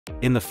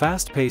In the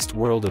fast-paced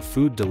world of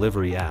food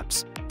delivery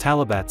apps,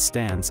 Talabat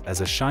stands as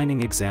a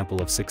shining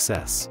example of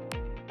success.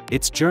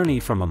 Its journey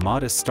from a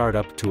modest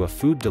startup to a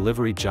food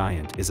delivery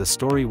giant is a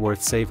story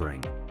worth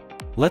savoring.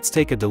 Let's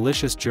take a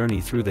delicious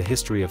journey through the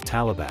history of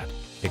Talabat,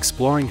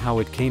 exploring how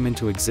it came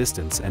into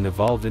existence and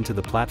evolved into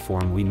the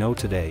platform we know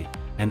today,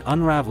 and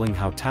unraveling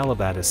how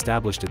Talabat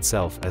established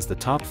itself as the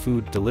top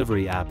food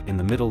delivery app in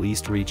the Middle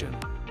East region.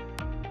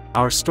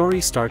 Our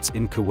story starts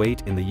in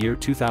Kuwait in the year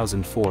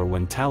 2004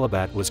 when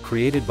Talabat was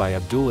created by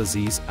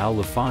Abdulaziz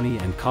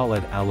Al-Lafani and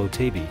Khaled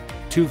Al-Otaibi,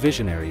 two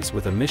visionaries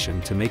with a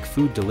mission to make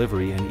food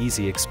delivery an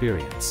easy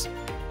experience.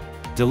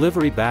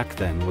 Delivery back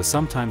then was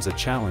sometimes a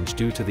challenge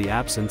due to the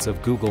absence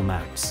of Google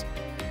Maps.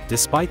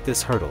 Despite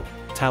this hurdle,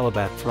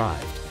 Talabat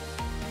thrived.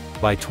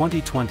 By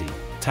 2020,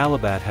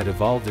 Talabat had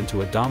evolved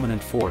into a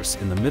dominant force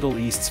in the Middle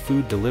East's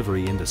food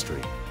delivery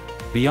industry.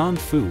 Beyond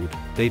food,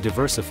 they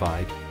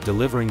diversified,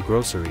 delivering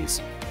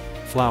groceries,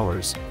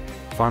 flowers,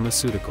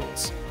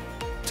 pharmaceuticals.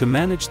 To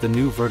manage the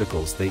new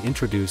verticals, they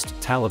introduced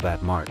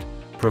Talabat Mart,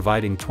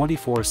 providing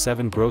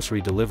 24/7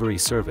 grocery delivery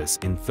service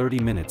in 30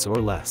 minutes or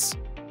less.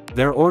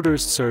 Their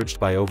orders surged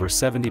by over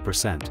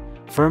 70%,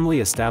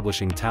 firmly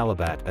establishing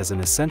Talabat as an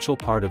essential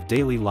part of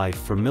daily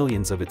life for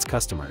millions of its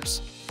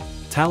customers.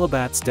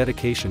 Talabat's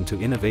dedication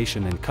to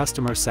innovation and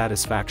customer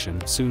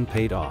satisfaction soon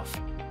paid off.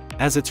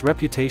 As its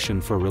reputation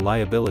for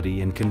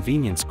reliability and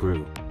convenience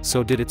grew,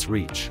 so did its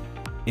reach.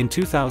 In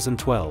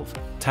 2012,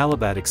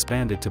 Talabat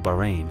expanded to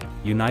Bahrain,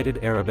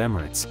 United Arab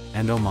Emirates,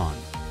 and Oman.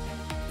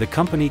 The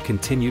company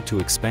continued to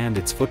expand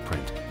its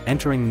footprint,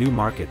 entering new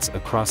markets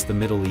across the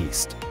Middle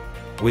East.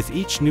 With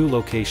each new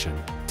location,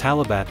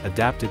 Talabat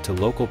adapted to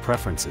local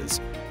preferences,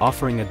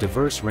 offering a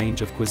diverse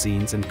range of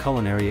cuisines and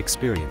culinary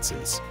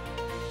experiences.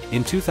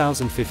 In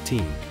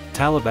 2015,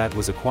 Talabat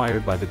was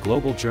acquired by the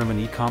global German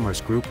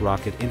e-commerce group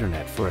Rocket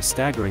Internet for a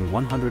staggering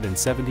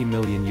 $170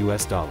 million.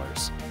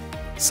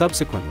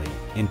 Subsequently,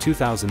 in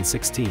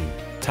 2016,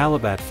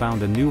 Talabat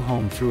found a new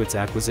home through its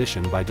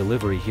acquisition by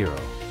Delivery Hero.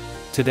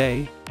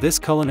 Today, this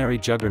culinary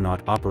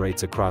juggernaut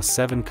operates across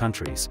 7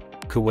 countries: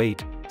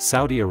 Kuwait,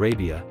 Saudi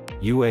Arabia,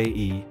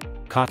 UAE,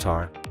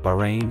 Qatar,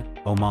 Bahrain,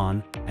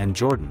 Oman, and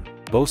Jordan,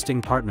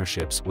 boasting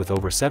partnerships with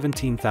over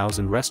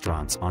 17,000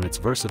 restaurants on its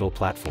versatile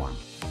platform.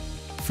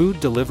 Food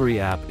delivery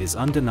app is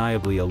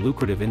undeniably a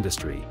lucrative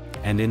industry,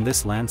 and in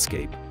this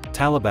landscape,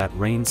 Talabat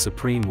reigns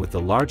supreme with the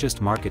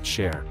largest market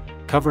share,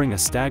 covering a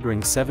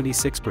staggering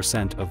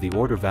 76% of the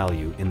order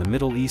value in the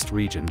Middle East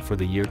region for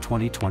the year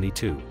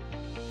 2022.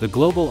 The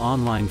global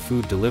online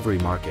food delivery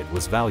market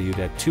was valued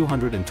at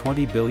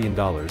 $220 billion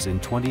in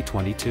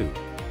 2022.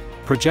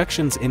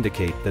 Projections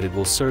indicate that it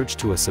will surge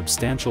to a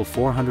substantial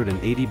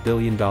 $480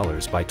 billion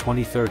by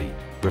 2030,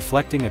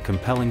 reflecting a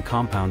compelling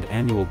compound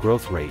annual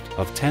growth rate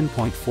of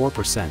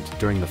 10.4%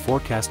 during the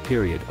forecast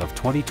period of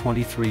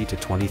 2023 to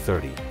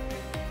 2030.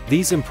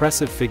 These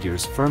impressive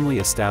figures firmly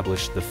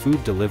establish the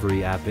food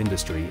delivery app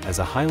industry as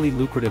a highly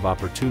lucrative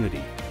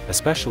opportunity,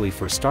 especially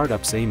for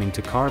startups aiming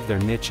to carve their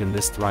niche in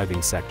this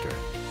thriving sector.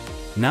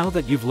 Now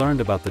that you've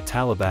learned about the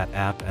Talabat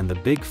app and the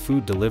big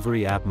food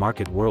delivery app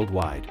market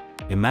worldwide,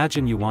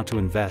 imagine you want to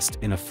invest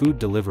in a food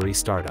delivery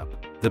startup.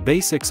 The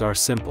basics are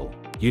simple.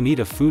 You need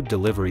a food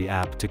delivery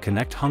app to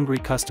connect hungry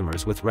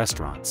customers with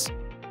restaurants.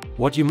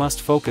 What you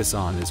must focus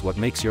on is what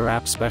makes your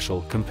app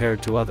special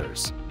compared to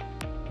others.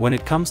 When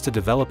it comes to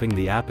developing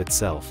the app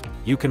itself,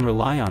 you can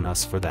rely on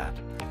us for that.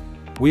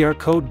 We are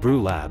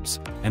Brew Labs,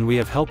 and we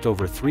have helped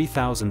over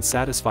 3,000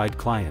 satisfied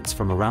clients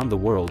from around the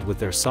world with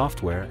their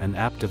software and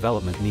app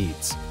development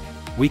needs.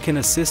 We can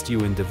assist you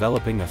in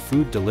developing a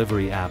food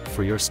delivery app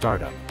for your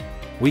startup.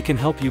 We can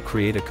help you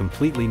create a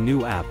completely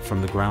new app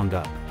from the ground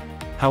up.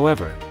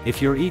 However,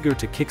 if you're eager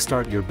to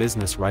kickstart your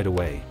business right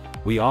away,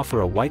 we offer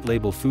a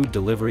white-label food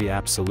delivery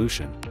app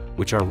solution,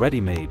 which are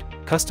ready-made,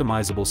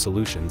 customizable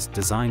solutions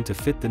designed to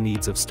fit the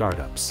needs of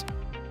startups.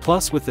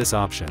 Plus, with this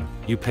option,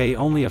 you pay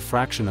only a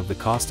fraction of the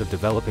cost of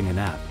developing an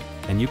app,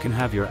 and you can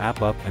have your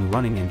app up and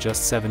running in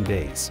just 7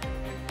 days.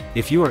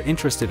 If you are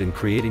interested in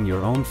creating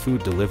your own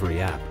food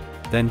delivery app,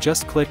 then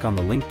just click on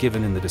the link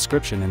given in the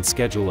description and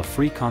schedule a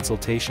free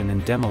consultation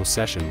and demo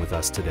session with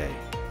us today.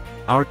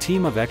 Our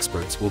team of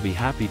experts will be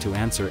happy to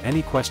answer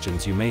any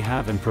questions you may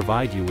have and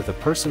provide you with a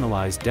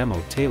personalized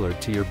demo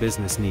tailored to your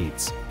business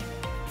needs.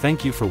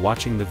 Thank you for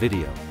watching the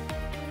video.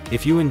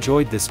 If you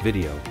enjoyed this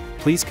video,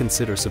 please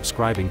consider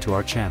subscribing to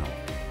our channel.